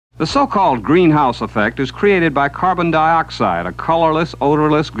The so-called greenhouse effect is created by carbon dioxide, a colorless,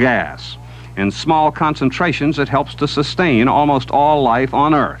 odorless gas. In small concentrations, it helps to sustain almost all life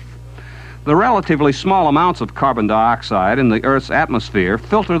on Earth. The relatively small amounts of carbon dioxide in the Earth's atmosphere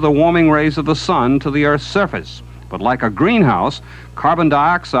filter the warming rays of the sun to the Earth's surface. But like a greenhouse, carbon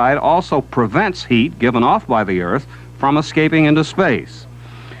dioxide also prevents heat given off by the Earth from escaping into space.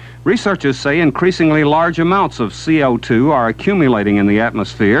 Researchers say increasingly large amounts of CO2 are accumulating in the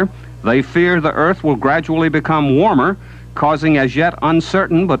atmosphere. They fear the Earth will gradually become warmer, causing as yet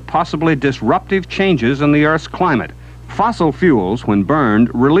uncertain but possibly disruptive changes in the Earth's climate. Fossil fuels, when burned,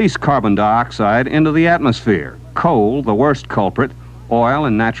 release carbon dioxide into the atmosphere. Coal, the worst culprit, oil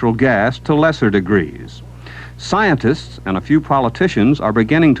and natural gas to lesser degrees. Scientists and a few politicians are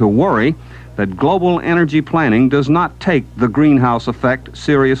beginning to worry that global energy planning does not take the greenhouse effect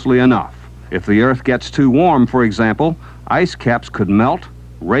seriously enough. If the Earth gets too warm, for example, ice caps could melt,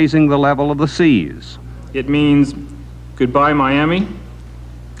 raising the level of the seas. It means goodbye Miami,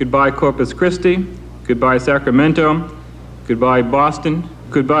 goodbye Corpus Christi, goodbye Sacramento, goodbye Boston,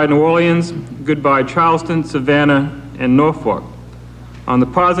 goodbye New Orleans, goodbye Charleston, Savannah, and Norfolk. On the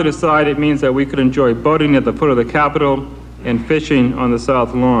positive side, it means that we could enjoy boating at the foot of the Capitol and fishing on the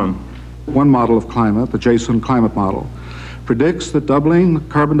South Lawn. One model of climate, the Jason climate model, predicts that doubling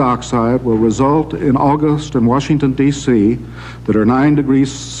carbon dioxide will result in August in Washington, D.C. that are 9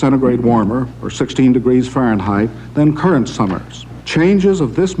 degrees centigrade warmer, or 16 degrees Fahrenheit, than current summers. Changes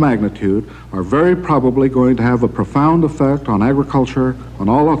of this magnitude are very probably going to have a profound effect on agriculture, on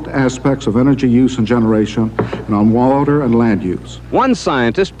all aspects of energy use and generation, and on water and land use. One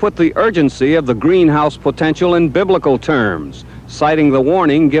scientist put the urgency of the greenhouse potential in biblical terms, citing the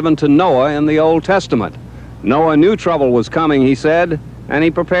warning given to Noah in the Old Testament. Noah knew trouble was coming, he said, and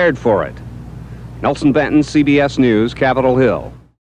he prepared for it. Nelson Benton, CBS News, Capitol Hill.